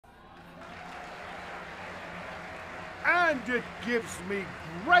And it gives me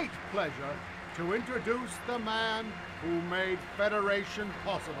great pleasure to introduce the man who made Federation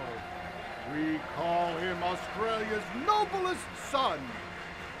possible. We call him Australia's noblest son,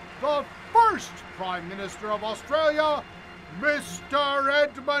 the first Prime Minister of Australia, Mr.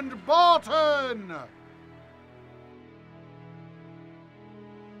 Edmund Barton.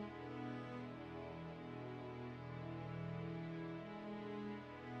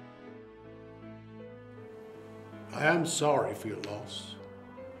 I am sorry for your loss.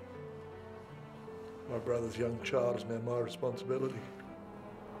 My brother's young child is now my responsibility.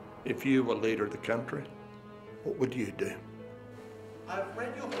 If you were leader of the country, What would you do? I've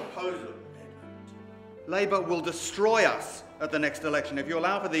read your proposal, Edmund. Labor will destroy us at the next election if you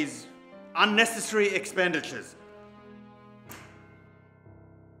allow for these unnecessary expenditures.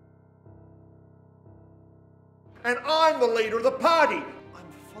 And I'm the leader of the party.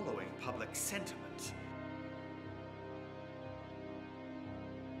 I'm following public sentiment.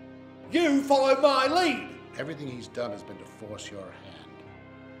 You follow my lead. Everything he's done has been to force your hand.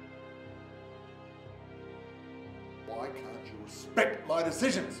 Why can't you respect my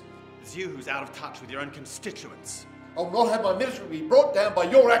decisions? It's you who's out of touch with your own constituents. I will not have my ministry be brought down by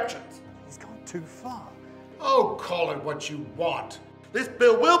your actions. He's gone too far. Oh, call it what you want. This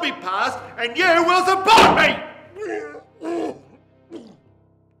bill will be passed and you will support me!